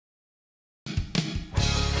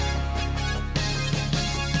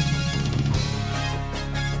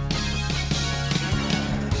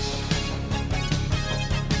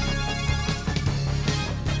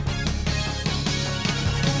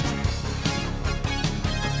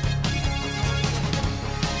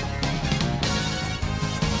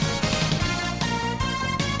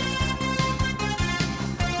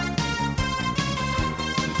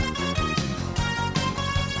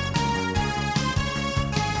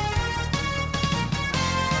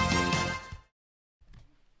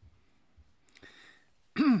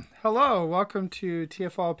Hello, welcome to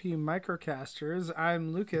TFYLP Microcasters.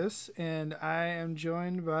 I'm Lucas, and I am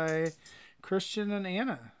joined by Christian and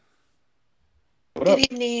Anna. What Good up?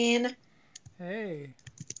 evening. Hey.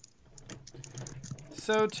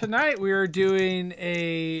 So tonight we are doing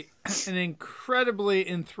an incredibly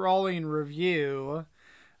enthralling review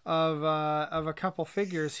of a couple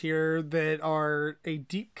figures here that are a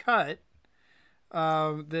deep cut.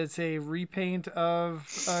 That's a repaint of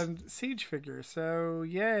a Siege figure. So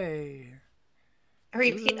yay! A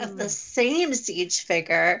repeat of the Ooh. same siege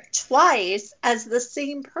figure twice as the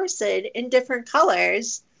same person in different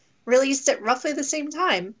colors, released at roughly the same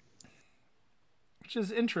time. Which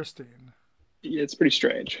is interesting. Yeah, it's pretty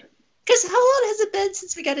strange. Because how long has it been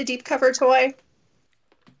since we got a deep cover toy?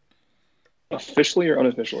 Officially or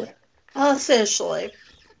unofficially? Officially.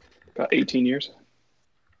 About 18 years?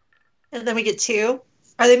 And then we get two.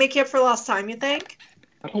 Are they making up for lost time, you think?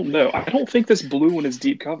 I don't know. I don't think this blue one is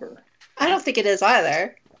deep cover. I don't think it is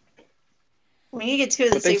either. When you get two of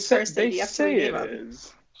the But they same say, person, they you have to say rename it them.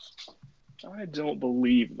 is. I don't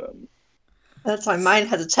believe them. That's why mine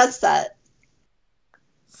has a chest set.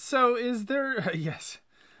 So is there yes.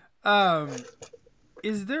 Um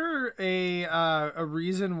is there a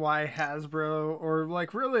reason why Hasbro or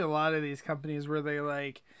like really a lot of these companies where they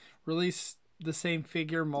like release the same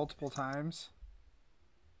figure multiple times?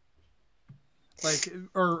 Like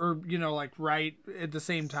or like right at the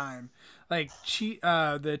same time. Like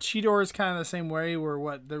the Cheetor is kind of the same way where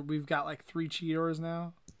we've got like 3 Cheetors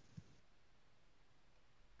now.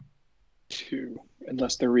 Two,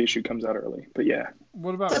 unless the reissue comes out early. But yeah.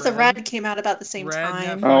 What about But the Red? red came out about the same Red,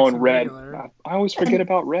 time. Netflix, Oh, and and red. regular. I always forget And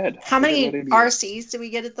about red. how Forget many about it either. RCs did we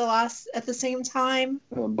get at the same time?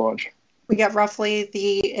 A bunch. We got roughly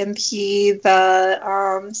the MP, the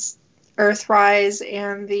Earthrise,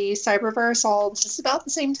 and the Cyberverse all just about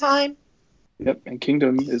the same time. Yep, and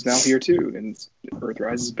Kingdom is now here too, and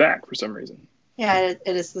Earthrise is back for some reason. Yeah,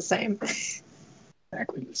 it is the same.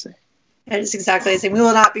 Exactly the same. It is exactly the same. We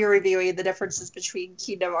will not be reviewing the differences between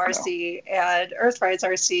Kingdom RC and Earthrise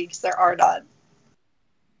RC because there are none.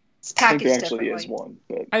 It's I think there packaged actually is differently. one,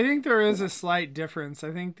 but I think there is a slight difference.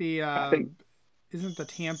 I think the I think isn't the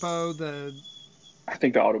Tampo I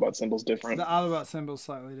think the Autobot symbol's different. the Autobot symbol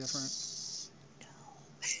slightly different.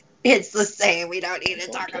 It's the same. We don't need to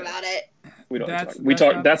talk Okay. about it. We don't That's talk. We that's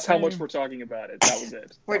talk. not That's the how much same. we're talking about it. That was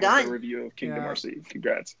it. We're That was done. the review of Kingdom Yeah. RC.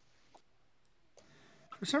 Congrats.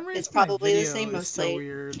 For some reason, It's my probably the video same is so mostly.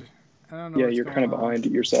 weird. I don't know Yeah, what's you're going kind of on. behind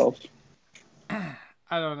it yourself. I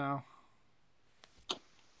don't know.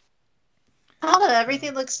 I don't know.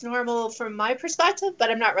 Everything looks normal from my perspective,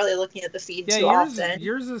 but I'm not really looking at the feed Yeah, too often.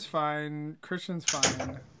 yours is fine. Christian's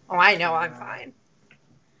fine. Oh, I know I'm Yeah. fine.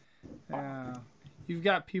 Yeah, you've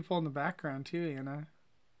got people in the background too, Anna.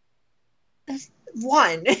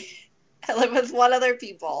 One. I live with one other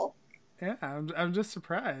people. Yeah, I'm just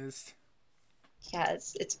surprised. Yeah,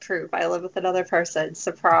 it's proof. I live with another person.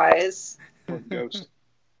 Surprise. Or Ghost.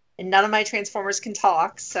 And none of my Transformers can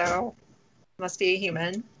talk, so must be a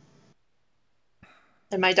human.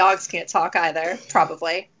 And my dogs can't talk either,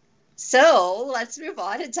 probably. So let's move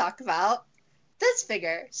on and talk about this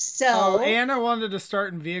figure. Oh, So Anna wanted to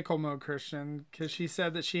start in vehicle mode, Christian, because she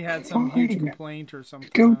said that she had some huge Fine. complaint or something.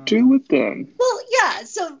 I Go don't know. do it then. well, yeah,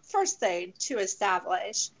 so first thing to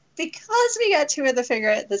establish, because we got two of the figure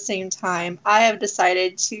at the same time, I have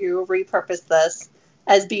decided to repurpose this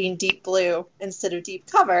as being deep blue instead of deep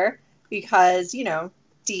cover because,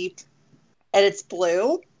 deep and it's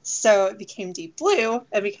blue. So it became deep blue,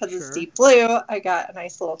 and because it's Sure. deep blue, I got a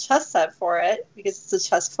nice little chess set for it because it's a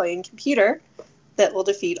chess playing computer that will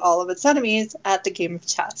defeat all of its enemies at the game of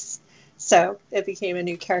chess. So it became a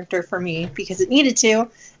new character for me because it needed to.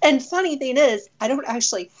 And funny thing is, I don't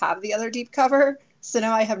actually have the other deep cover, so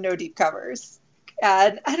now I have no deep covers.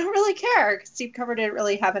 And I don't really care because deep cover didn't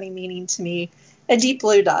really have any meaning to me, and deep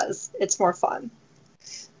blue does. It's more fun.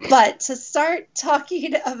 But to start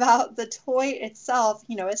talking about the toy itself,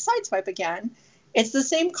 it's Sideswipe again. It's the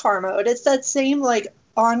same car mode. It's that same like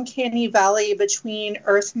uncanny valley between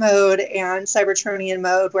Earth mode and Cybertronian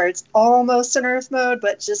mode where it's almost an Earth mode,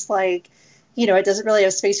 but just like, it doesn't really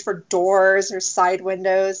have space for doors or side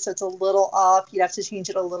windows, so it's a little off. You'd have to change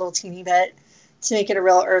it a little teeny bit to make it a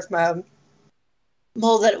real Earth mode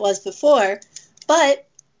that it was before. But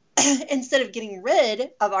instead of getting rid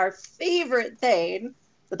of our favorite thing,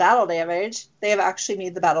 the battle damage, they have actually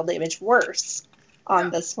made the battle damage worse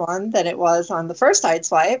on this one than it was on the first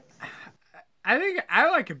Sideswipe. I think I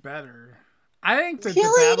like it better. I think that the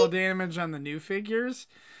Really? battle damage on the new figures,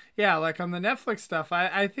 yeah, like on the Netflix stuff,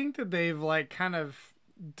 I think that they've like kind of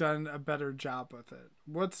done a better job with it.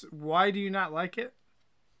 Why do you not like it?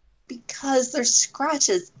 because there's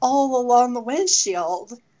scratches all along the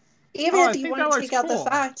windshield. Even I if you think want that to looks take out the cool.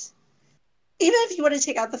 fact, even if you want to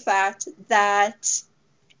take out the fact that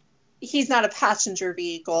he's not a passenger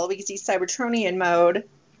vehicle because he's Cybertronian mode,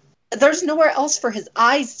 there's nowhere else for his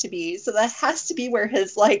eyes to be, so that has to be where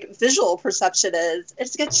his like visual perception is.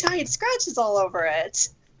 It's got giant scratches all over it.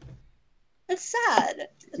 It's sad.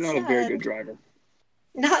 He's not a very good driver.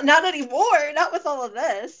 Not anymore. Not with all of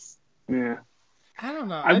this. Yeah. I don't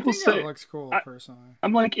know. I I will think say- that looks cool, personally.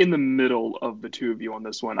 I'm like in the middle of the two of you on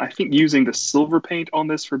this one. I think using the silver paint on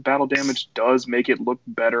this for battle damage does make it look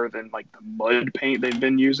better than like the mud paint they've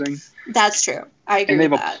been using. That's true. I agree And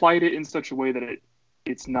they've with that. applied it in such a way that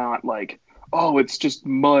it's not like, oh, it's just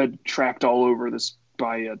mud trapped all over this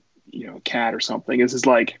by a cat or something. This is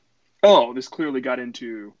like, oh, this clearly got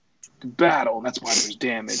into battle, and that's why there's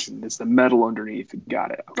damage, and it's the metal underneath.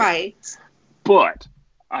 Got it. Okay. Right. But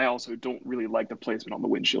I also don't really like the placement on the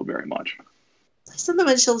windshield very much. Some of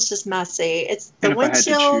the windshield's just messy. It's the And if I had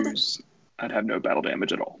windshield, to choose, I'd have no battle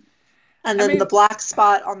damage at all. and then the black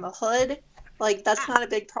spot on the hood. Like, that's not a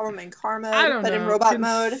big problem in car mode, I don't but know. in robot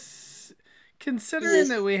mode, Considering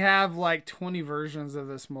that we have like 20 versions of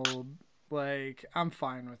this mold, like, I'm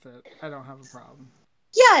fine with it. I don't have a problem.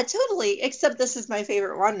 yeah, totally. Except this is my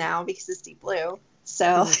favorite one now because it's deep blue.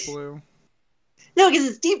 So It's blue. no, because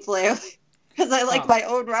it's deep blue. Because I like Oh. my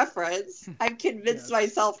own reference. I've convinced Yes.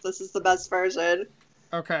 myself this is the best version.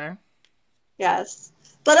 Okay. Yes.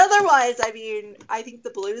 But otherwise, I mean, I think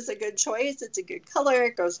the blue is a good choice. It's a good color.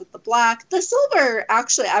 It goes with the black. The silver,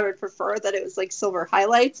 actually, I would prefer that it was like silver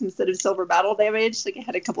highlights instead of silver battle damage. Like it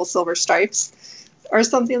had a couple silver stripes or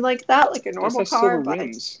something like that, like a normal This has car. silver But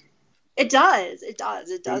rims. it does. It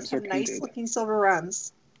does. It does Rims are have nice painted. looking silver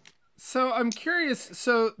rims. So I'm curious.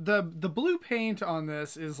 So the blue paint on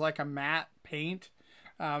this is like a matte paint,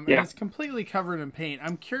 and Yeah. it's completely covered in paint.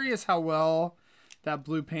 I'm curious how well that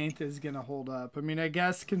blue paint is gonna hold up. I mean, I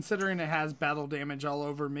guess considering it has battle damage all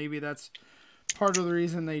over, maybe that's part of the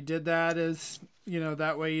reason they did that. Is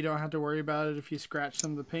that way you don't have to worry about it if you scratch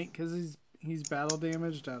some of the paint because he's battle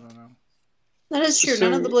damaged. I don't know. That is true.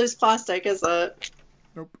 None of So- the blue's plastic, is it?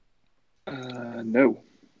 Nope. No.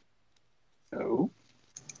 No.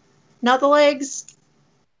 Not the legs?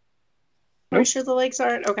 Are you Nope. sure the legs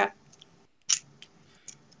aren't? Okay.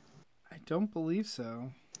 I don't believe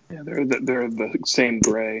so. Yeah, they're the same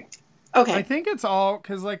gray. Okay. I think it's all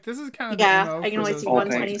because like this is kind of Yeah, the MO I can for only those see one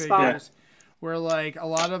Netflix tiny spot. figures, where like a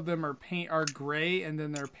lot of them are gray and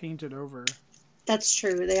then they're painted over. That's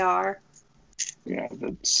true. They are. Yeah,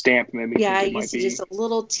 the stamp made me Yeah, think it you might see be. just a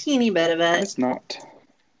little teeny bit of it. It's not.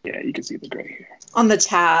 Yeah, you can see the gray here. On the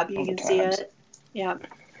tab, you On the can see tabs. it. Yeah.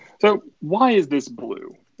 So why is this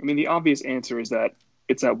blue? I mean, the obvious answer is that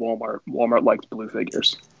it's at Walmart. Walmart likes blue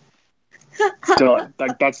figures. Done.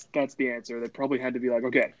 Like that's the answer. They probably had to be like,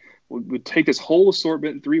 okay, we'll take this whole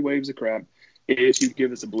assortment in 3 waves of crap if you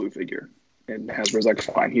give us a blue figure. And Hasbro's like,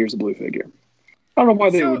 fine, here's a blue figure. I don't know why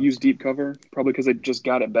they would use deep cover. Probably because they just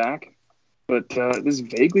got it back. But this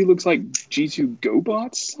vaguely looks like G2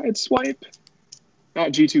 GoBots sideswipe.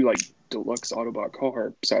 Not G2 like deluxe Autobot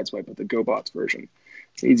car sideswipe, but the GoBots version.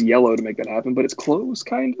 It needs yellow to make that happen, but it's close,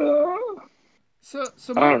 kind of. So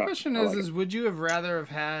I my don't know. question I like is would you have rather have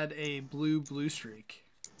had a blue streak?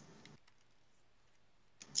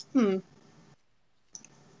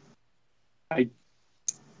 I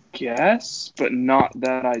guess, but not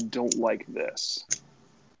that I don't like this.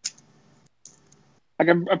 Like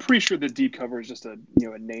I'm pretty sure the deep cover is just a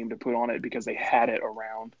name to put on it because they had it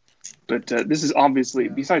around. But this is obviously,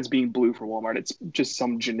 besides being blue for Walmart, it's just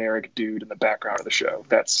some generic dude in the background of the show.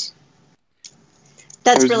 There's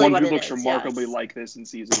really one what who it looks is. remarkably Yes. like this in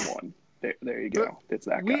season 1. There you go. It's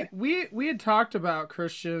that guy. We had talked about,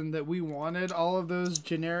 Christian, that we wanted all of those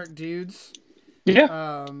generic dudes.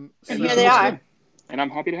 Yeah. And here they are. And I'm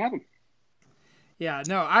happy to have them. Yeah,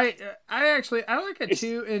 no, I like it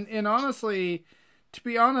too, and honestly, to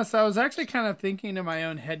be honest, I was actually kind of thinking in my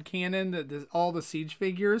own headcanon that all the Siege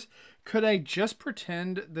figures, could I just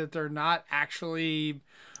pretend that they're not actually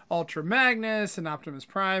Ultra Magnus and Optimus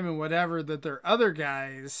Prime and whatever, that they're other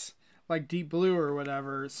guys like Deep Blue or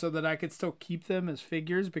whatever, so that I could still keep them as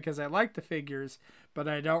figures because I like the figures, but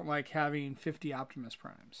I don't like having 50 Optimus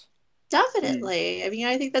Primes. Definitely. I mean,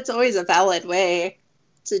 I think that's always a valid way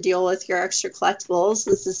to deal with your extra collectibles,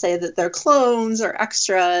 is to say that they're clones or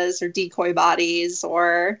extras or decoy bodies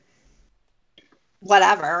or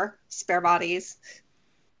whatever, spare bodies.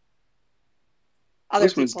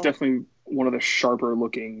 This one's definitely one of the sharper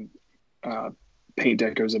looking paint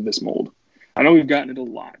decos of this mold. I know we've gotten it a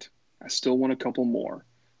lot. I still want a couple more,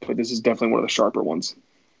 but this is definitely one of the sharper ones.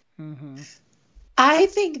 Mm-hmm. I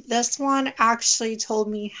think this one actually told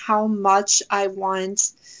me how much I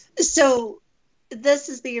want. So this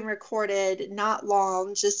is being recorded not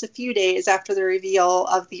long, just a few days after the reveal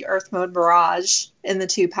of the Earth Mode Mirage in the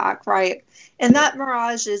 2-pack, right? And that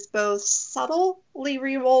Mirage is both subtly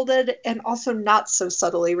remolded and also not so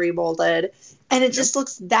subtly remolded. And it just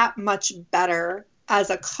looks that much better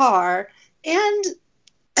as a car. And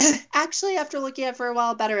actually, after looking at it for a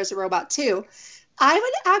while, better as a robot too. I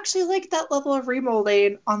would actually like that level of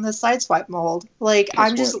remolding on the Sideswipe mold. Like,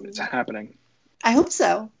 It's happening. I hope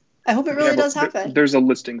so. I hope it really does happen. There's a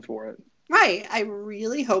listing for it. Right. I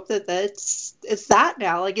really hope that it's that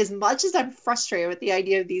now. Like, as much as I'm frustrated with the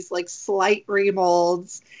idea of these, like, slight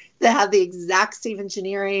remolds that have the exact same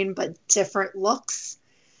engineering but different looks,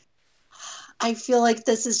 I feel like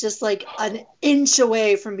this is just, like, an inch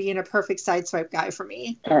away from being a perfect Sideswipe guy for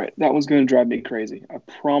me. All right, that one's going to drive me crazy. I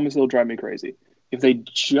promise it'll drive me crazy. If they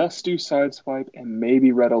just do Sideswipe and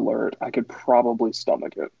maybe Red Alert, I could probably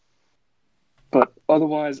stomach it. But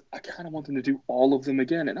otherwise, I kind of want them to do all of them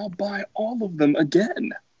again, and I'll buy all of them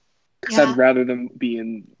again. Because I'd rather them be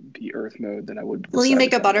in the Earth mode than I would. Will you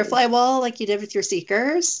make a butterfly wall like you did with your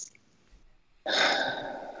Seekers?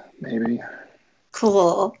 Maybe.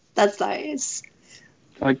 Cool. That's nice.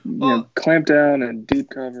 Like, Clamp Down and Deep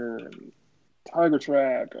Cover and Tiger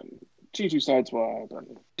Track and G2 Sideswipe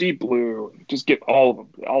and Deep Blue. Just get all of them.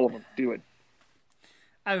 All of them. Do it.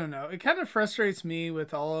 I don't know. It kind of frustrates me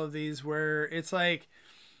with all of these where it's like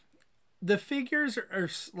the figures are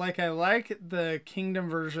like, I like the Kingdom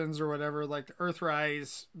versions or whatever, like the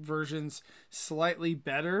Earthrise versions slightly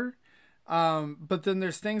better. But then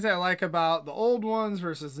there's things I like about the old ones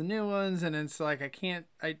versus the new ones. And it's like, I can't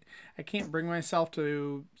bring myself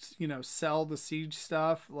to, sell the Siege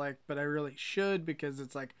stuff, like, but I really should, because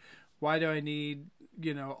it's like, why do I need,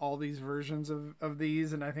 all these versions of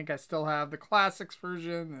these? And I think I still have the Classics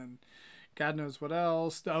version and God knows what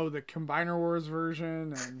else. Oh, the Combiner Wars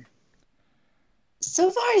version. And so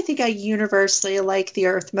far, I think I universally like the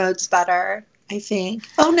Earth modes better, I think.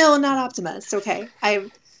 Oh, no, not Optimus. Okay. I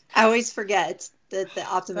always forget that the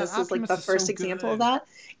Optimus is like the first example of that.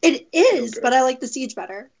 It is, but I like the Siege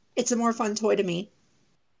better. It's a more fun toy to me.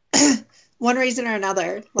 One reason or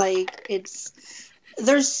another. Like,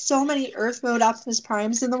 there's so many Earth mode Optimus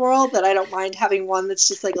Primes in the world that I don't mind having one that's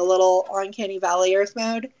just like a little Uncanny Valley Earth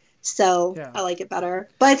mode. So I like it better.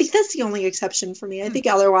 But I think that's the only exception for me. I think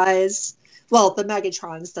otherwise, well, the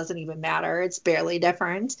Megatrons doesn't even matter. It's barely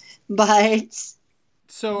different. But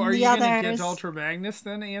so are you going to get Ultra Magnus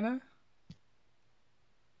then, Anna?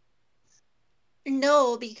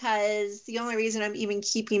 No, because the only reason I'm even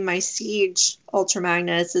keeping my Siege Ultra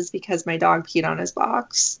Magnus is because my dog peed on his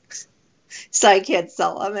box. So I can't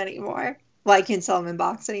sell them anymore. Well, I can't sell them in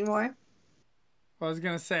box anymore. Well, I was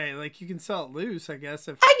gonna say, like, you can sell it loose, I guess.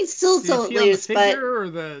 If I can still sell it loose, the figure or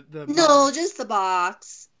the no, box? Just the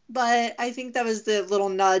box. But I think that was the little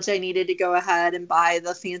nudge I needed to go ahead and buy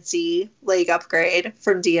the fancy leg upgrade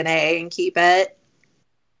from DNA and keep it.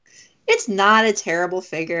 It's not a terrible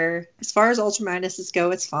figure. As far as Ultra Magnuses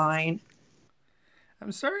go, it's fine.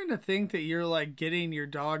 I'm starting to think that you're like getting your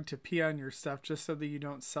dog to pee on your stuff just so that you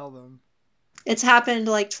don't sell them. It's happened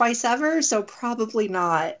like twice ever, so probably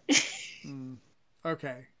not.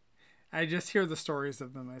 Okay. I just hear the stories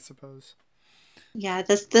of them, I suppose. Yeah,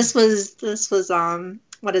 this was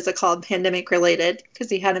what is it called? Pandemic related, because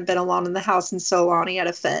he hadn't been alone in the house in so long he had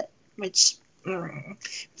a fit, which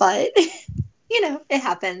but it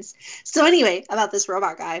happens. So anyway, about this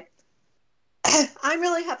robot guy. I'm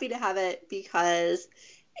really happy to have it because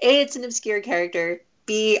A, it's an obscure character.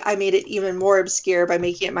 B, I made it even more obscure by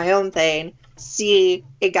making it my own thing. C,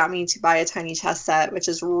 it got me to buy a tiny chess set, which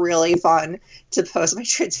is really fun to post my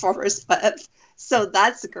Transformers with. So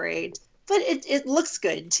that's great. But it looks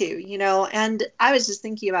good too, And I was just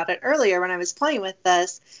thinking about it earlier when I was playing with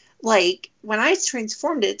this. Like, when I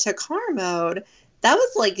transformed it to car mode, that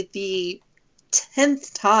was like the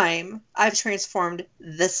 10th time I've transformed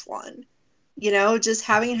this one. Just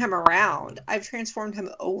having him around, I've transformed him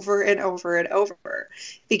over and over and over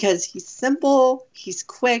because he's simple, he's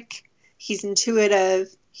quick, he's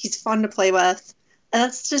intuitive, he's fun to play with. And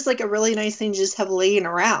that's just like a really nice thing to just have laying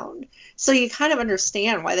around. So you kind of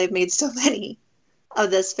understand why they've made so many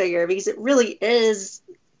of this figure, because it really is,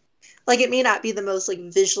 like, it may not be the most like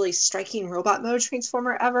visually striking robot mode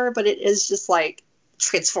Transformer ever, but it is just like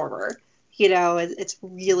Transformer. It's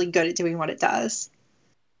really good at doing what it does.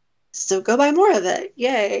 So go buy more of it.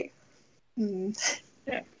 Yay.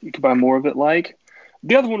 Yeah, you can buy more of it like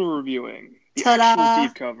the other one we're reviewing. The actual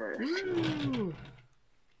deep cover.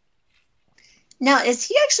 Now, is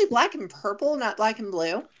he actually black and purple, not black and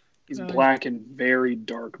blue? He's No, black and very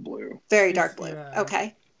dark blue. Very dark blue. Yeah.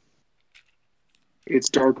 Okay. It's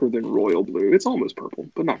darker than royal blue. It's almost purple,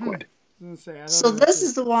 but not quite. I was gonna say, I don't So know this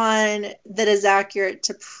is the one that is accurate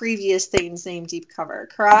to previous things named Deep Cover,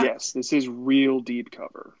 correct? Yes, this is real deep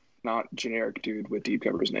cover, not generic dude with deep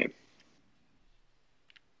cover's name.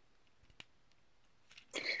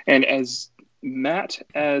 And as matte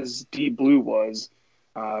as deep blue was,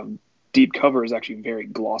 deep cover is actually very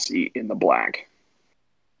glossy in the black.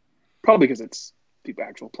 Probably because it's the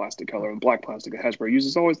actual plastic color, and black plastic that Hasbro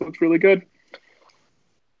uses always looks really good.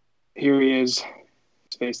 Here he is.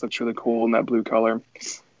 His face looks really cool in that blue color.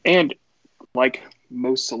 And like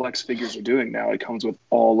most Selects figures are doing now, it comes with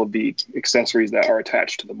all of the accessories that are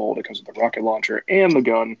attached to the mold. It comes with the rocket launcher and the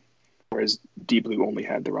gun, whereas Deep Blue only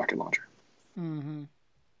had the rocket launcher. Mm-hmm.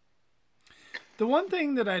 The one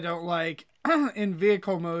thing that I don't like in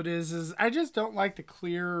vehicle mode is I just don't like the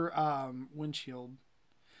clear windshield.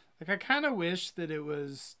 Like, I kind of wish that it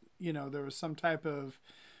was, there was some type of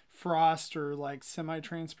frost or like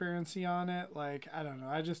semi-transparency on it. Like, I don't know.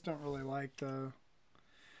 I just don't really like the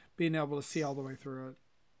being able to see all the way through it.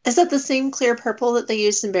 Is that the same clear purple that they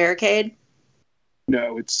used in Barricade?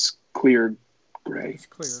 No, it's clear gray. It's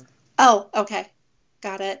clear. Oh, okay.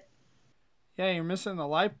 Got it. Yeah, you're missing the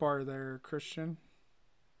light bar there, Christian.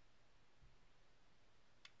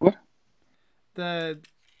 What?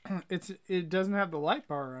 It doesn't have the light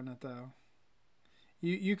bar on it though.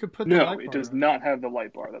 You could put the light bar. No, it does not have the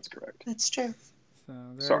light bar. That's correct. That's true. So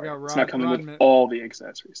there Sorry, you go. it's not coming with all the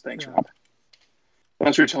accessories. Thanks, Rob.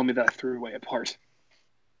 Thanks for telling me that I threw away a part.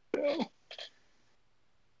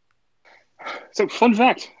 So, fun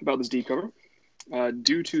fact about this deep cover.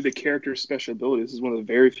 Due to the character's special ability, this is one of the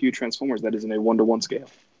very few Transformers that is in a 1-to-1 scale.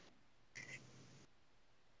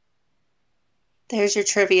 There's your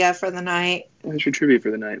trivia for the night. That's your trivia for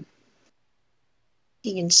the night.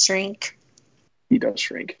 He can shrink. He does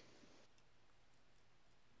shrink.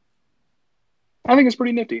 I think it's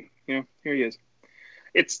pretty nifty. Here he is.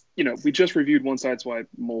 It's, we just reviewed one Sideswipe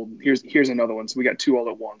mold. Here's another one. So we got two all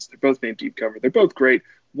at once. They're both named Deep Cover. They're both great.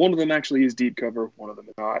 One of them actually is Deep Cover. One of them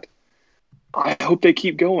is not. I hope they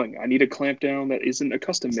keep going. I need a clamp down that isn't a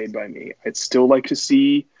custom made by me. I'd still like to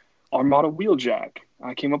see Armada Wheeljack.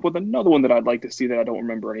 I came up with another one that I'd like to see that I don't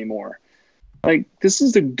remember anymore. Like, this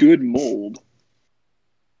is a good mold.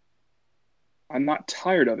 I'm not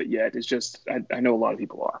tired of it yet. It's just, I know a lot of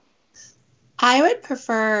people are. I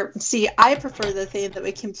prefer the thing that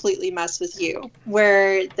would completely mess with you,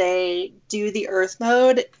 where they do the Earth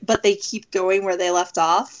mode, but they keep going where they left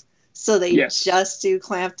off. So they just do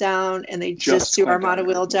Clamp Down, and they just do Armada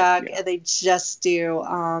Wheeljack, and they just do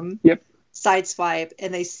Sideswipe,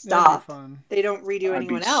 and they stop. They don't redo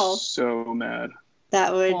anyone else. So mad.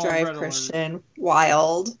 That would drive Christian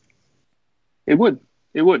wild. It would.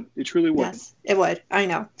 It would. It truly would. Yes, it would. I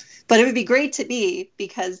know. But it would be great to be,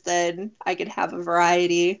 because then I could have a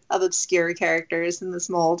variety of obscure characters in this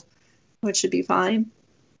mold, which would be fine.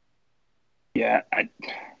 Yeah,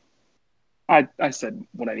 I said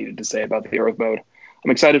what I needed to say about the Earth mode.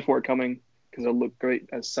 I'm excited for it coming, because it'll look great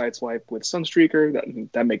as Sideswipe with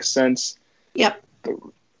Sunstreaker. That makes sense. Yep.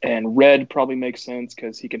 And Red probably makes sense,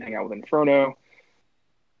 because he can hang out with Inferno.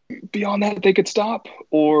 Beyond that, they could stop,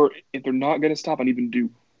 or if they're not going to stop, I'd even do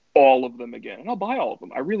all of them again. And I'll buy all of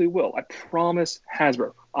them. I really will. I promise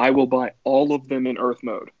Hasbro. I will buy all of them in Earth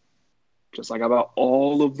mode. Just like I bought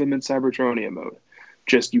all of them in Cybertronia mode.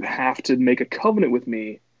 Just, you have to make a covenant with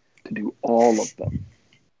me to do all of them.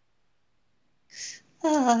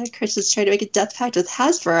 Chris is trying to make a death pact with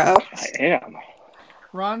Hasbro. I am.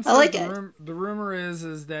 Ron says the rumor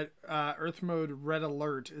is that Earth Mode Red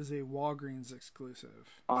Alert is a Walgreens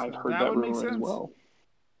exclusive. I've heard that rumor as well.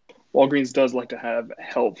 Walgreens does like to have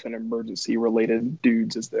health and emergency related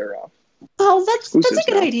dudes as their that's a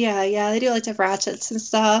good idea. Yeah, they do like to have ratchets and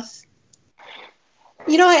stuff.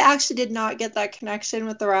 I actually did not get that connection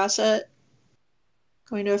with the ratchet.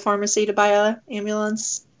 Going to a pharmacy to buy a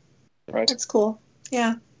ambulance. Right. That's cool.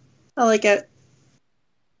 Yeah. I like it.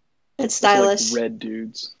 It's stylish. Like red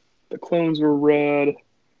dudes. The clones were red.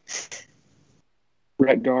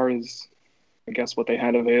 Retgar is, I guess, what they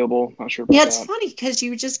had available. Not sure about that. It's funny because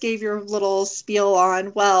you just gave your little spiel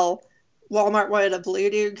on, Walmart wanted a blue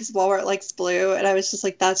dude because Walmart likes blue. And I was just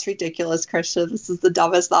like, that's ridiculous, Christian. This is the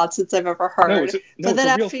dumbest nonsense I've ever heard. But then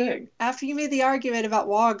after you made the argument about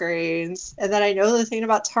Walgreens, and then I know the thing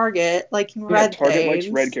about Target liking red Target likes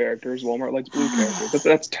red characters. Walmart likes blue characters.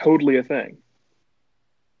 That's totally a thing.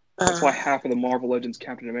 That's why half of the Marvel Legends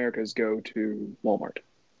Captain Americas go to Walmart.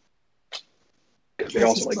 Because they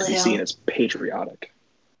also like to be seen as patriotic.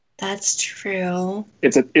 That's true.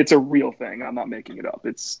 It's a real thing. I'm not making it up.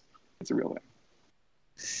 It's It's a real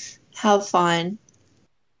thing. How fun.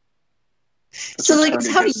 That's So, like,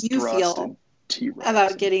 returned how do against you Thrust feel and T-Rex.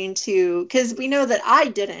 about getting to, because we know that I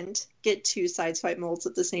didn't get 2 sideswipe molds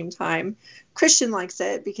at the same time. Christian likes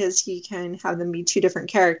it because he can have them be 2 different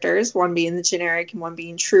characters, one being the generic and one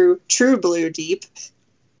being true blue deep.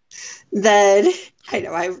 Then I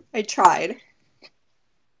know I tried.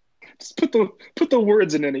 Just put the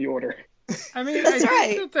words in any order. I mean, That's I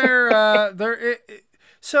right. think that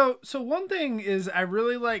so one thing is I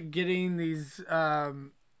really like getting these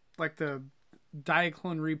like the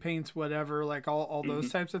Diaclone repaints, whatever, like all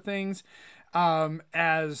those types of things,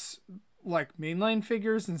 as like mainline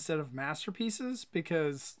figures instead of masterpieces,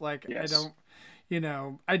 because like Yes.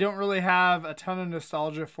 I don't really have a ton of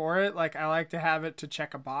nostalgia for it. Like I like to have it to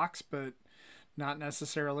check a box, but not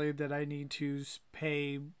necessarily that I need to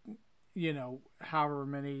pay, however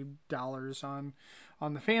many dollars on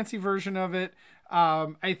the fancy version of it.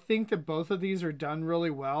 I think that both of these are done really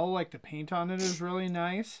well. Like the paint on it is really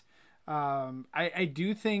nice. I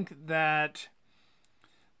do think that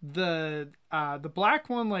the black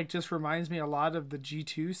one like just reminds me a lot of the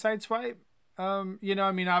G2 sideswipe.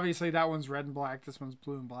 I mean, obviously that one's red and black, this one's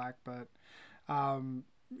blue and black, but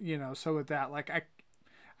so with that, like I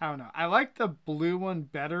don't know. I like the blue one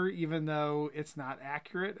better, even though it's not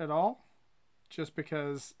accurate at all. Just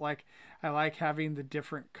because, like, I like having the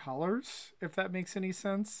different colors, if that makes any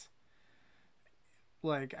sense.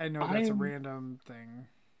 Like, I know that's a random thing.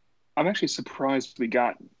 I'm actually surprised we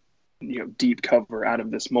got deep cover out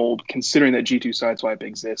of this mold, considering that G2 Sideswipe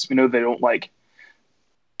exists. We know they don't like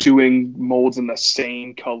doing molds in the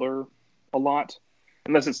same color a lot,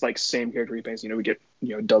 unless it's like same character repaints. We get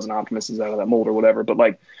a dozen Optimuses out of that mold or whatever. But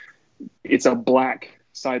like, it's a black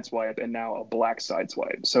Sideswipe and now a black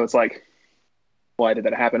Sideswipe, so it's like, why did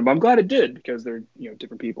that happen? But I'm glad it did, because they're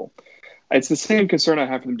different people. It's the same concern I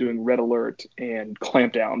have for them doing Red Alert and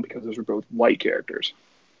Clampdown, because those are both white characters.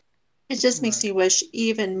 It just makes me wish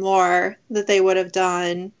even more that they would have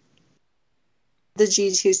done the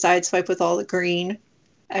G2 sideswipe with all the green.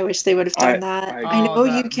 I wish they would have done that. I know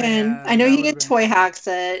you can. I know you can toy hacks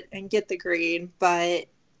it and get the green, but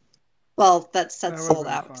that's sold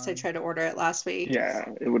out because I tried to order it last week. Yeah,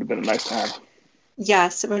 it would have been nice to have.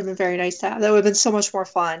 Yes, it would have been very nice to have. That would have been so much more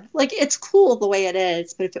fun. Like, it's cool the way it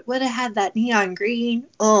is, but if it would have had that neon green,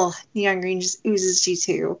 neon green just oozes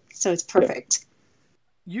G2, so it's perfect.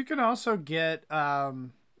 You can also get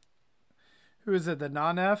who is it, the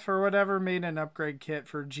non-F or whatever, made an upgrade kit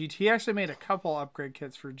for GT. He actually made a couple upgrade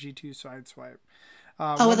kits for G2 Sideswipe.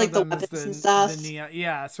 With like the weapons and stuff. The neon,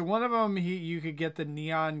 yeah, so one of them you could get the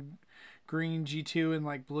neon green G2 and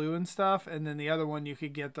like blue and stuff, and then the other one you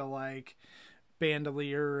could get the like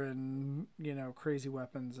bandolier and crazy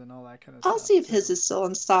weapons and all that kind of stuff. I'll see if his is still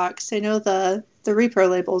in stock. So I know the repro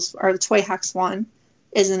labels, or the Toy Hacks one,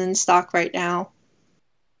 isn't in stock right now.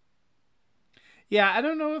 Yeah, I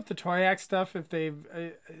don't know if the Toy Hack stuff, if they've,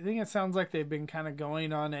 I think it sounds like they've been kind of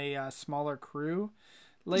going on a smaller crew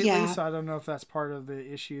lately, so I don't know if that's part of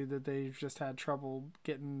the issue, that they've just had trouble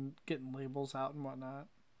getting labels out and whatnot.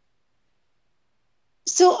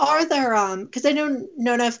 So are there, because I know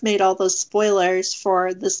Nonef made all those spoilers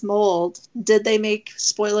for this mold. Did they make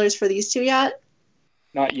spoilers for these two yet?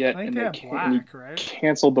 Not yet. I think they have black, right?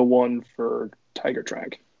 Canceled the one for Tiger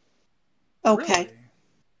Track. Okay. Really?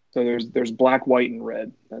 So there's black, white, and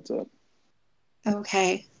red. That's it.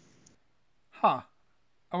 Okay. Huh.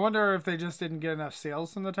 I wonder if they just didn't get enough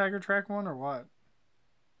sales from the Tiger Track one, or what?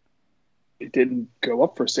 It didn't go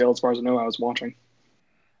up for sale as far as I know. I was watching.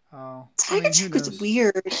 Oh, Tiger Track was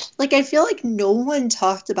weird. Like, I feel like no one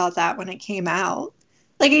talked about that when it came out.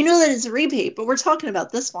 Like, I know that it's a repaint, but we're talking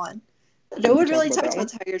about this one. No one really talked about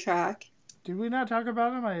Tiger Track. Did we not talk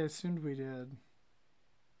about him? I assumed we did.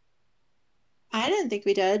 I didn't think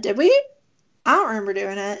we did we? I don't remember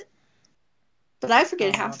doing it. But I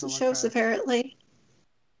forget half the shows, apparently.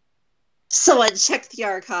 Someone check the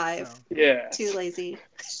archive. So. Yeah. Too lazy.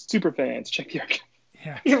 Super fans, check the archive.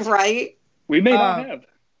 Yeah. You're right. We may not have.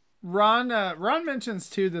 Ron mentions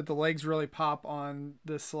too that the legs really pop on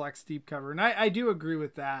the Selects deep cover, and I do agree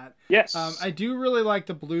with that. Yes. I do really like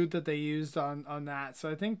the blue that they used on that, so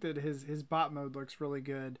I think that his bot mode looks really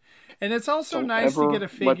good, and it's also nice to get a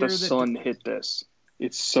figure. Let the sun hit this.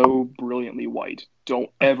 It's so brilliantly white.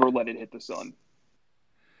 Don't ever let it hit the sun.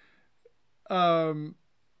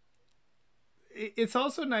 It's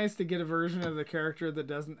also nice to get a version of the character that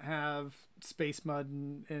doesn't have space mud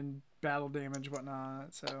and battle damage,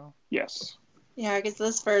 whatnot. So yes, Yeah, because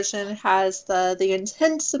this version has the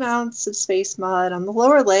intense amounts of space mud on the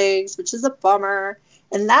lower legs, which is a bummer.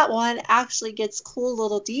 And that one actually gets cool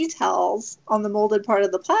little details on the molded part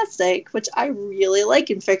of the plastic, which I really like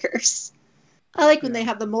in figures. I like when they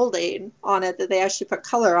have the molding on it, that they actually put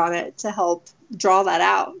color on it to help draw that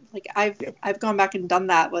out. Like I've gone back and done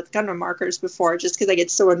that with Gundam markers before, just because I get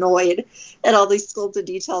so annoyed at all these sculpted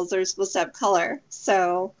details that are supposed to have color.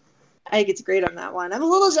 So I think it's great on that one. I'm a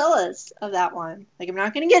little jealous of that one. Like, I'm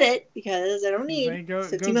not going to get it because I don't need Go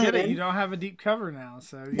 50 get million. it. You don't have a deep cover now,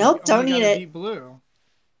 so you Nope, don't only need got a it. deep blue.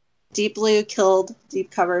 Deep Blue killed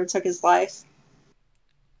Deep Cover, took his life.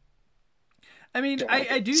 I mean,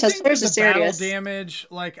 I do So think that there's the a battle serious. damage,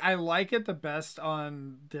 like, I like it the best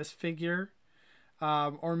on this figure.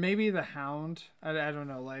 Or maybe the Hound. I don't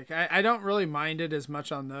know. Like, I don't really mind it as much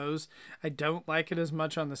on those. I don't like it as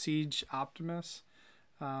much on the Siege Optimus.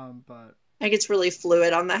 But I think it's really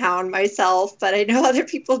fluid on the Hound myself, but I know other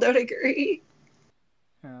people don't agree.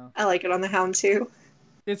 yeah, I like it on the Hound too.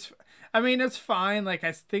 I mean, it's fine. Like,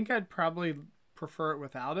 I think I'd probably prefer it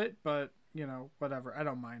without it, but, you know, whatever. I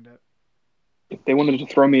don't mind it. If they wanted to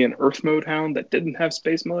throw me an Earth mode Hound that didn't have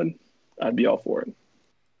space mud, I'd be all for it.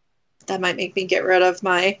 That might make me get rid of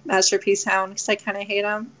my Masterpiece Hound because I kind of hate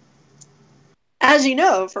him. As you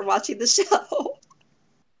know from watching the show.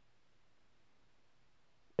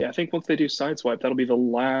 Yeah, I think once they do Sideswipe, that'll be the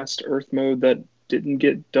last Earth mode that didn't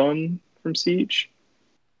get done from Siege.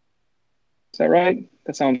 Is that right?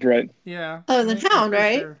 That sounds right. Yeah. Oh, then Hound,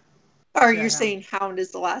 right? Sure. Or Yeah, you're saying Hound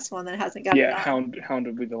is the last one that hasn't gotten Yeah, done? Hound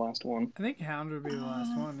would be the last one. I think Hound would be the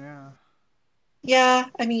last one, yeah. Yeah,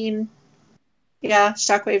 I mean, yeah,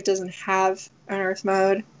 Shockwave doesn't have an Earth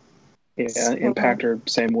mode. Yeah, So- Impactor,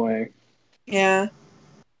 same way. Yeah.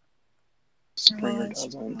 Springer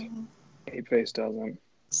doesn't. Apeface doesn't.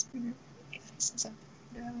 Springer,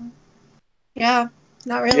 no. Yeah,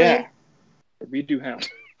 not really. Yeah. Redo Hound.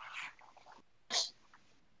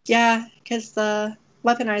 Yeah, because the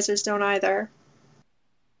weaponizers don't either.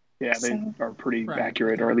 Yeah, they So- are pretty Right,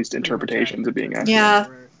 accurate, but or at least they're pretty much interpretations of being accurate.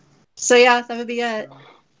 accurate. Yeah. So yeah, that would be it. So,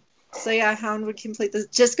 So yeah, Hound would complete this.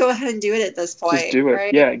 Just go ahead and do it at this point. Just do it.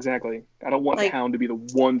 Right? Yeah, exactly. I don't want Like- Hound to be the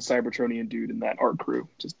one Cybertronian dude in that art crew.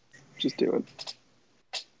 Just do it.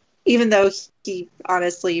 Even though he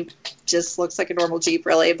honestly just looks like a normal Jeep,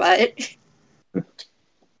 really, but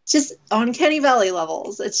just uncanny valley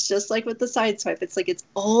levels. It's just like with the Sideswipe. It's like it's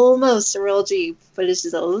almost a real Jeep, but it's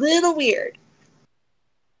just a little weird.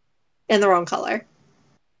 In the wrong color.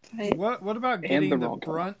 Right? What about And getting the the wrong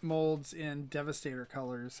color. brunt molds in Devastator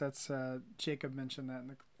colors? That's Jacob mentioned that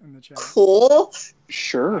in the chat. Cool.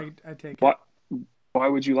 Sure. I take it. What? Why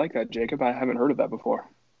would you like that, Jacob? I haven't heard of that before.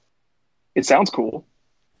 It sounds cool.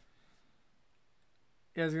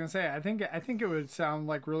 Yeah, I was gonna say, I think it would sound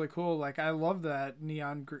like really cool. Like, I love that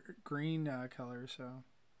neon green color. So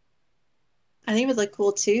I think it would look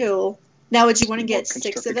cool too. Now, would you want to More get 6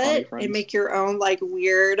 of Constructicon it friends. and make your own like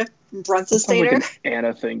weird Sounds Bruntestator? like an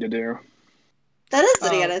Anna thing to do. That is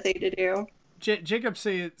the Oh. Anna thing to do. Jacob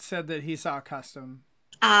said that he saw a custom.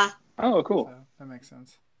 Ah, Oh, cool. So that makes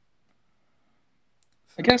sense.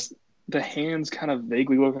 I guess the hands kind of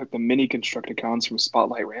vaguely look like the mini Constructicons from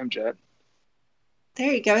Spotlight Ramjet.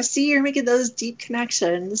 there you go. See, you're making those deep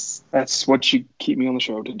connections. That's what you keep me on the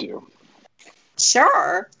show to do.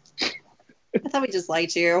 Sure. I thought we just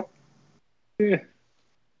liked you. Yeah.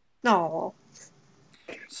 No.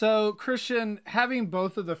 So, Christian, having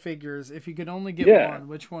both of the figures, if you could only get Yeah. one,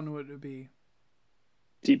 which one would it be?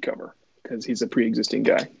 Deep cover, because he's a pre-existing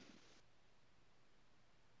guy.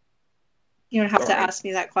 You don't have to Alright. ask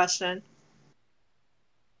me that question.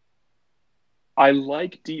 I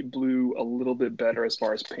like Deep Blue a little bit better as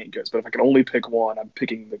far as paint goes, but if I can only pick one, I'm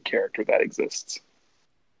picking the character that exists.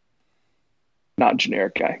 Not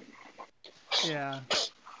generic guy. Yeah.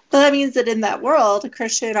 But that means that in that world,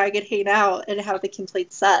 Christian and I could hang out and have the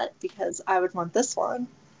complete set because I would want this one.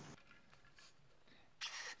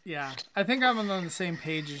 Yeah. I think I'm on the same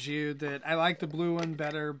page as you that I like the blue one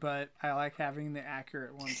better, but I like having the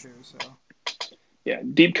accurate one too. So, Yeah,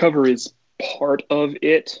 Deep Cover is part of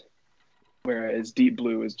it, whereas Deep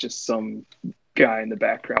Blue is just some guy in the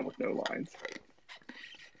background with no lines.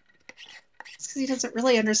 It's because he doesn't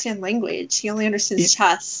really understand language. He only understands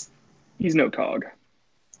chess. He's no cog.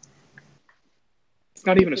 It's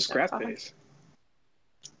not even a He's no scrap cog. face.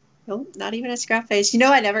 Nope, not even a scrap face. You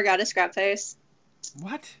know, I never got a scrap face.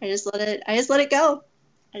 what? I just let it go.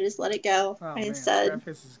 I just let it go. Oh, I man. said, Scrapface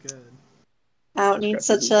is good. I don't need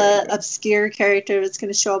Scrap such face is very a good. obscure character that's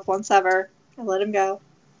going to show up once ever. I let him go.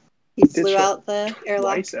 He did flew show out the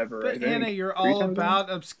airlock. Twice ever, I But think. Anna, you're 3 all times about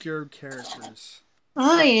obscure characters.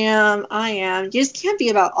 I am. You just can't be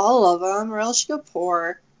about all of them, or else you go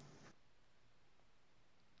poor.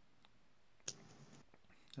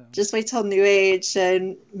 So, Just wait till New Age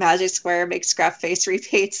and Magic Square make scrap face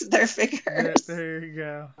repaints of their figures. there you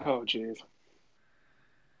go. Oh, jeez.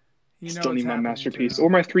 You know Still what's need my happening masterpiece to him. or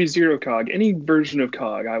my 3-0 cog. Any version of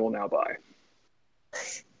cog, I will now buy.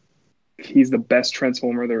 He's the best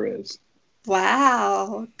transformer there is.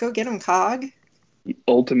 Wow. Go get him, Cog. The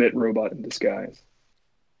ultimate robot in disguise.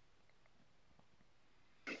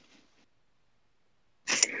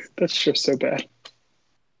 That's just so bad.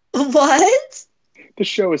 What? The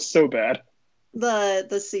show is so bad.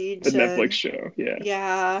 The Siege. The Netflix show, yeah.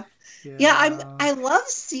 Yeah. Yeah, I love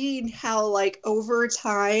seeing how like over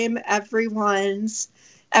time everyone's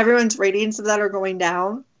ratings of that are going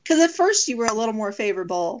down. Because at first you were a little more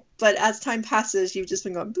favorable, but as time passes, you've just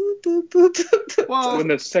been going boop boop boop boop. Boop. Well, When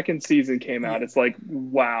the second season came out, it's like,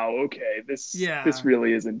 wow, okay, this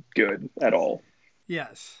really isn't good at all.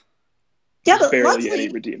 Yes. Yeah, but barely luckily, any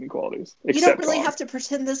redeeming qualities. You don't really have to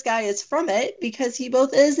pretend this guy is from it because he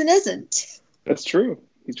both is and isn't. That's true.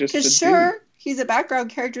 He's just because sure, he's a background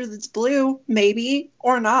character that's blue, maybe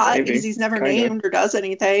or not, because he's never named or does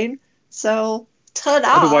anything. So,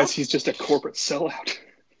 ta-da! Otherwise, he's just a corporate sellout.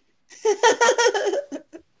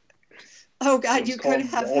 Oh God, you could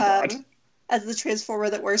have him as the transformer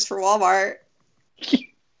that works for Walmart.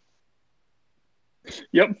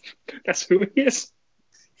 Yep, that's who he is.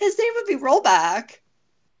 His name would be Rollback.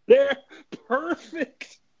 There,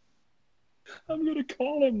 perfect. I'm gonna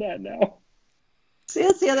call him that now. See,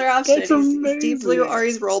 that's the other option. That's amazing. He's Deep Blue or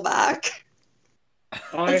he's Rollback.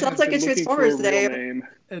 It sounds like a Transformers name.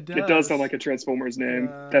 It does sound like a Transformers name.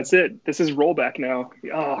 That's it. This is Rollback now.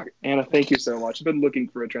 Oh, Anna, thank you so much. I've been looking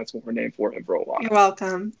for a Transformer name for him for a while. You're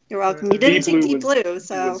welcome. You're welcome. You didn't take Deep Blue,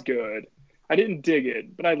 so it was good. I didn't dig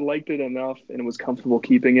it, but I liked it enough and was comfortable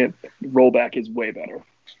keeping it. Rollback is way better.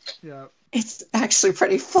 Yeah, it's actually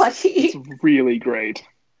pretty funny. It's really great.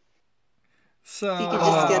 So you could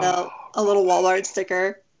just get a little Walmart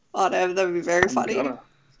sticker on him. That would be very funny.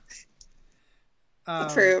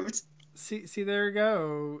 Approved. See, there you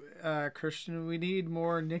go, Christian. We need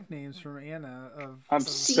more nicknames from Anna. I'm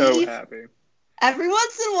so happy. Every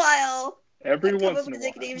once in a while. Every once in a while.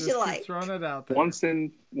 Nicknames you like. Throwing it out there. Once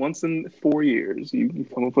in 4 years, you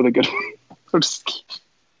come up with a good one. I'm just kidding.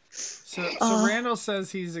 So Randall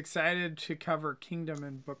says he's excited to cover Kingdom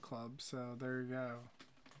in book club. So there you go.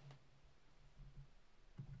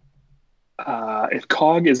 If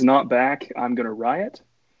Cog is not back, I'm gonna riot.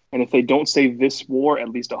 And if they don't say this war at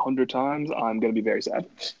least 100 times, I'm going to be very sad.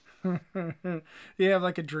 You have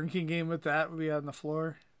like a drinking game with that? We'll be on the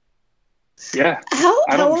floor. Yeah. How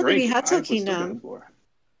old did we have till Kingdom?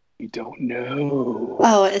 We don't know.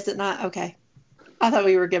 Oh, is it not? Okay. I thought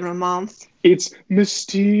we were giving a month. It's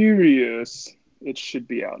mysterious. It should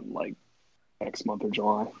be out in like next month or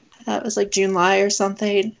July. I thought it was like July or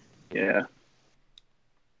something. Yeah.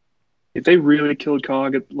 If they really killed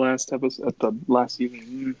Cog at the last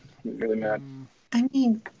season, I'm really mad. I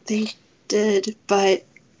mean, they did, but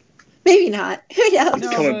maybe not. Yeah, he's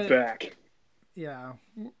coming back. Yeah,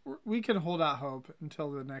 we can hold out hope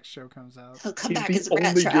until the next show comes out. He'll come back as a rat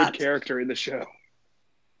only trap. Good character in the show.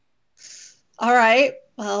 All right.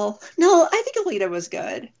 Well, no, I think Alita was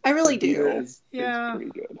good. I really do. It's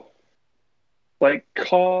pretty good. Like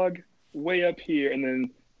Cog, way up here, and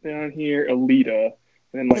then down here, Alita.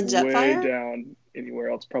 And then like way down anywhere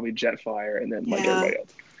else, probably Jetfire, and then like everybody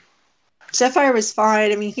else. Jetfire was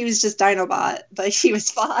fine. I mean, he was just Dinobot, but he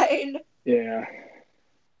was fine. Yeah.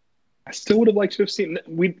 I still would have liked to have seen.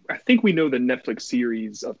 I think we know the Netflix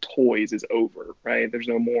series of toys is over, right? There's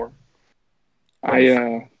no more.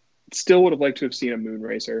 I still would have liked to have seen a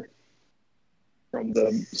Moonracer from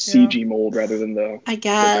the CG mold rather than the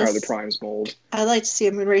Carly Prime's mold. I'd like to see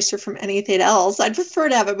a Moonracer from anything else. I'd prefer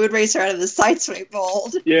to have a Moonracer out of the Sideswipe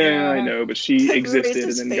mold. Yeah, I know, but she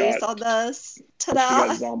existed and then face on this.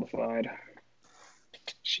 Ta-da! She got zombified.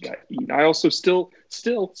 She got eaten. I also still,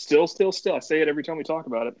 I say it every time we talk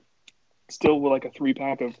about it. Still with like a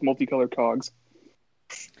 3-pack of multicolored cogs.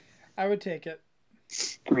 I would take it.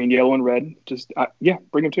 Green, yellow, and red. Just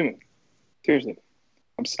bring them to me. Seriously,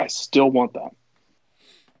 I still want that.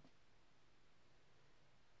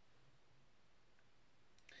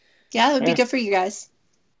 Yeah, it would be good for you guys.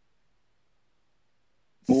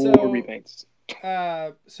 More repaints.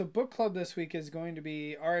 So book club this week is going to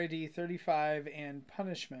be RID 35 and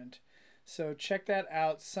Punishment. So check that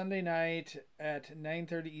out Sunday night at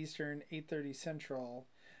 9:30 Eastern, 8:30 Central.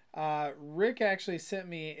 Rick actually sent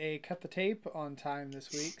me a cut the tape on time this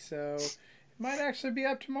week, so it might actually be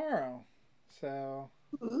up tomorrow. So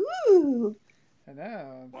ooh. I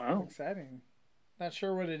know. Wow. Exciting. Not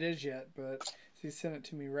sure what it is yet, but he sent it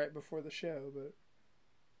to me right before the show. But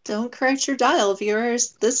Don't correct your dial,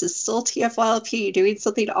 viewers. This is still TFYLP doing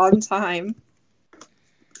something on time.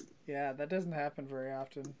 yeah, that doesn't happen very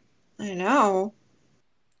often. I know.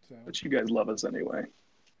 So. But you guys love us anyway.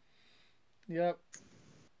 Yep.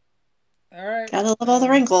 All right. Gotta love all the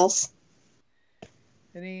wrinkles.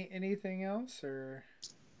 Anything else or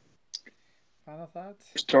final thoughts?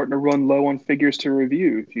 We're starting to run low on figures to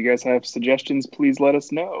review. If you guys have suggestions, please let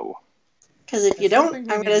us know. Because if you don't, I'm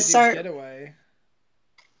going to start. Getaway.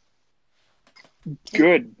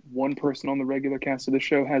 Good. One person on the regular cast of the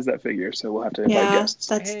show has that figure, so we'll have to invite guests.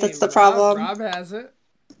 That's the problem. Rob has it.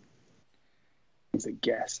 He's a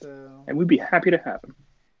guest, so... and we'd be happy to have him.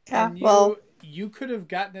 Yeah, you could have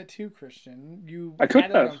gotten it too, Christian. I could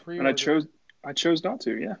have, and I chose not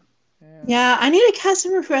to. Yeah. Yeah, I need a cast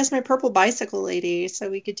member who has my purple bicycle lady, so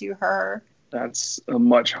we could do her. That's a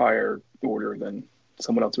much higher order than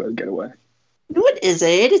someone else who has Getaway. No, it isn't.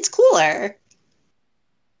 It's cooler.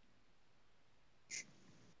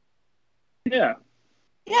 Yeah.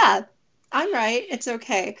 Yeah, I'm right. It's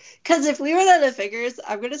okay. Because if we run out of figures,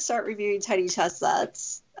 I'm going to start reviewing tiny chess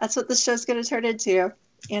sets. That's what this show's going to turn into.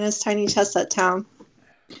 Anna's tiny chess set town.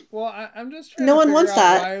 Well, I'm just trying no to one figure wants out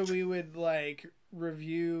that. why we would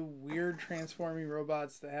review weird transforming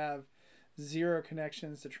robots that have zero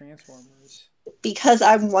connections to Transformers. Because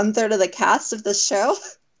I'm 1/3 of the cast of this show.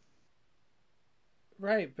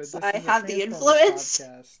 Right, but so this I is have a the influence.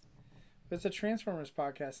 Podcast. It's a Transformers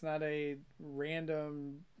podcast, not a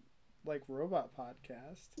random robot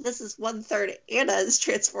podcast. This is 1/3 Anna's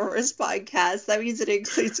Transformers podcast. That means it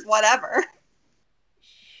includes whatever.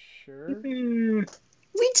 Sure.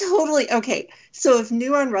 We totally okay. So if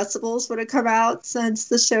new Unrustables would have come out since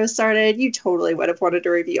the show started, you totally would have wanted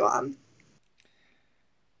to review them.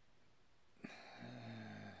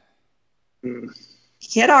 You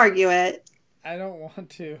can't argue it. I don't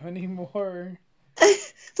want to anymore.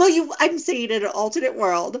 Well, I'm saying in an alternate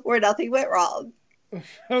world where nothing went wrong.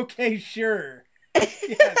 Okay, sure.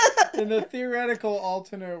 Yes. In the theoretical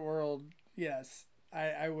alternate world, yes,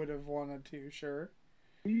 I would have wanted to, sure.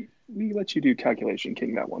 We let you do Calculation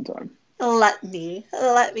King that one time. Let me.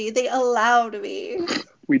 They allowed me.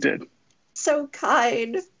 We did. So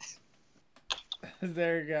kind.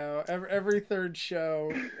 There you go. Every third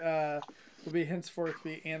show will be henceforth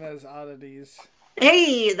be Anna's Oddities.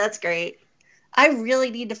 Hey, that's great. I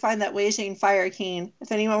really need to find that Weijing Fire King.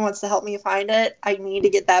 If anyone wants to help me find it, I need to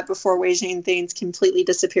get that before Weijing things completely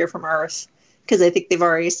disappear from Earth. Because I think they've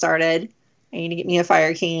already started. I need to get me a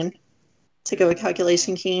Fire King to go with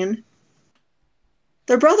Calculation King.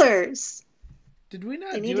 They're brothers. Did we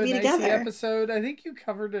not do an IC episode? I think you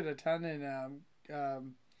covered it a ton in you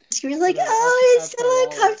were like, oh, it's so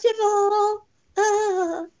uncomfortable.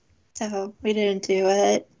 So we didn't do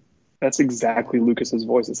it. That's exactly Lucas's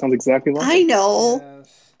voice. It sounds exactly like I know.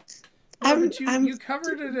 Yes. Well, I'm you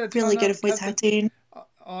covered it a ton really good at voice acting.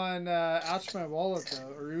 On Ouch My Wallet,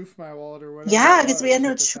 though, or Oof My Wallet, or whatever. Yeah, because we had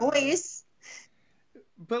no choice.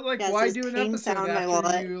 But, why do an episode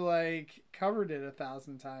after you, covered it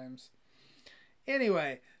 1,000 times?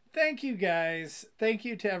 Anyway, thank you, guys. Thank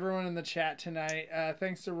you to everyone in the chat tonight.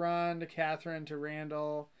 Thanks to Ron, to Catherine, to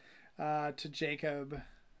Randall, to Jacob.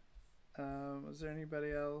 Was there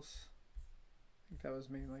anybody else? I think that was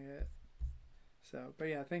mainly it. So, but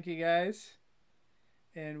yeah, thank you, guys.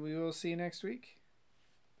 And we will see you next week.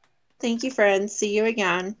 Thank you, friends. See you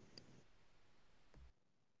again.